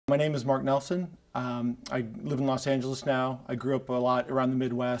My name is Mark Nelson. I live in Los Angeles now. I grew up a lot around the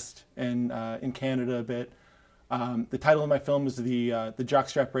Midwest and in Canada a bit. The title of my film is the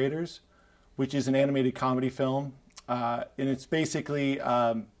Jockstrap Raiders, which is an animated comedy film. And it's basically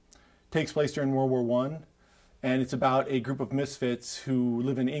takes place during World War I. And it's about a group of misfits who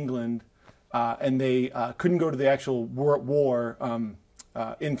live in England, and they couldn't go to the actual war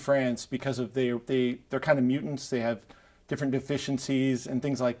in France because of they're kind of mutants. They have different deficiencies and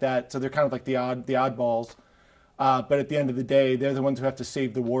things like that. So they're kind of like the oddballs. But at the end of the day, they're the ones who have to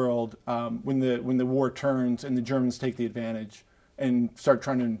save the world when the war turns and the Germans take the advantage and start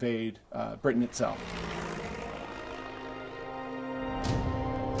trying to invade Britain itself.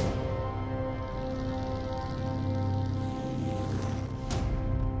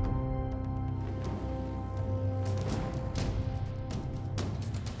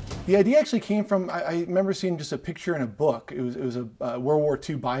 The idea actually came from, I remember seeing just a picture in a book. It was a World War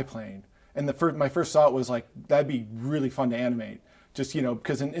II biplane. And my first thought was like, that'd be really fun to animate. Just,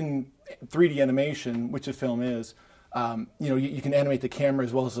 because in 3D animation, which a film is, you can animate the camera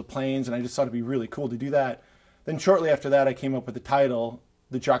as well as the planes, and I just thought it'd be really cool to do that. Then shortly after that, I came up with the title,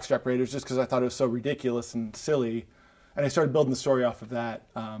 The Jockstrap Raiders, just because I thought it was so ridiculous and silly. And I started building the story off of that.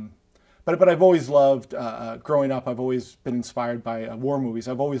 But I've always loved, growing up, I've always been inspired by war movies.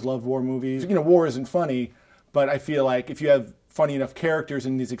 I've always loved war movies. War isn't funny, but I feel like if you have funny enough characters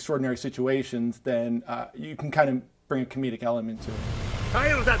in these extraordinary situations, then you can kind of bring a comedic element to it.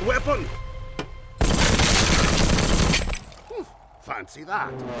 Fire that weapon! Fancy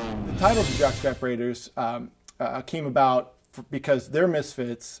that. The title of the Jockstrap Raiders came about because they're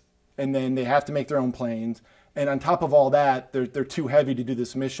misfits, and then they have to make their own planes. And on top of all that, they're too heavy to do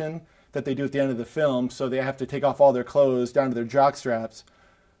this mission that they do at the end of the film, so they have to take off all their clothes down to their jockstraps,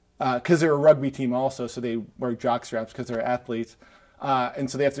 because they're a rugby team also, so they wear jockstraps because they're athletes,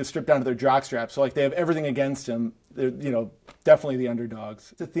 and so they have to strip down to their jockstraps. So like they have everything against them. They're definitely the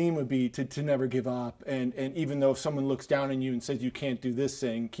underdogs. The theme would be to never give up, and even though if someone looks down on you and says you can't do this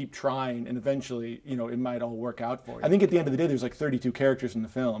thing, keep trying, and eventually it might all work out for you. I think at the end of the day, there's like 32 characters in the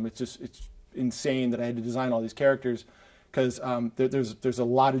film. It's insane that I had to design all these characters, because there's a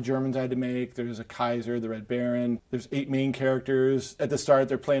lot of Germans I had to make. There's a Kaiser, the Red Baron. There's 8 main characters. At the start,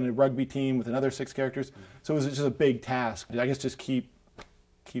 they're playing a rugby team with another 6 characters. So it was just a big task. I guess just keep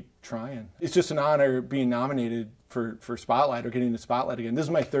trying. It's just an honor being nominated for Spotlight or getting the Spotlight again. This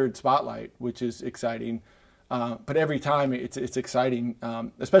is my 3rd Spotlight, which is exciting. But every time it's exciting,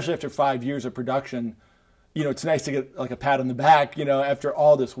 especially after 5 years of production. It's nice to get like a pat on the back, after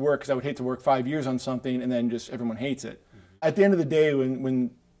all this work, because I would hate to work 5 years on something and then just everyone hates it. At the end of the day, when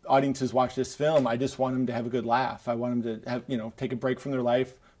audiences watch this film, I just want them to have a good laugh. I want them to have, take a break from their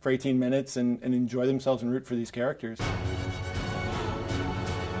life for 18 minutes and enjoy themselves and root for these characters.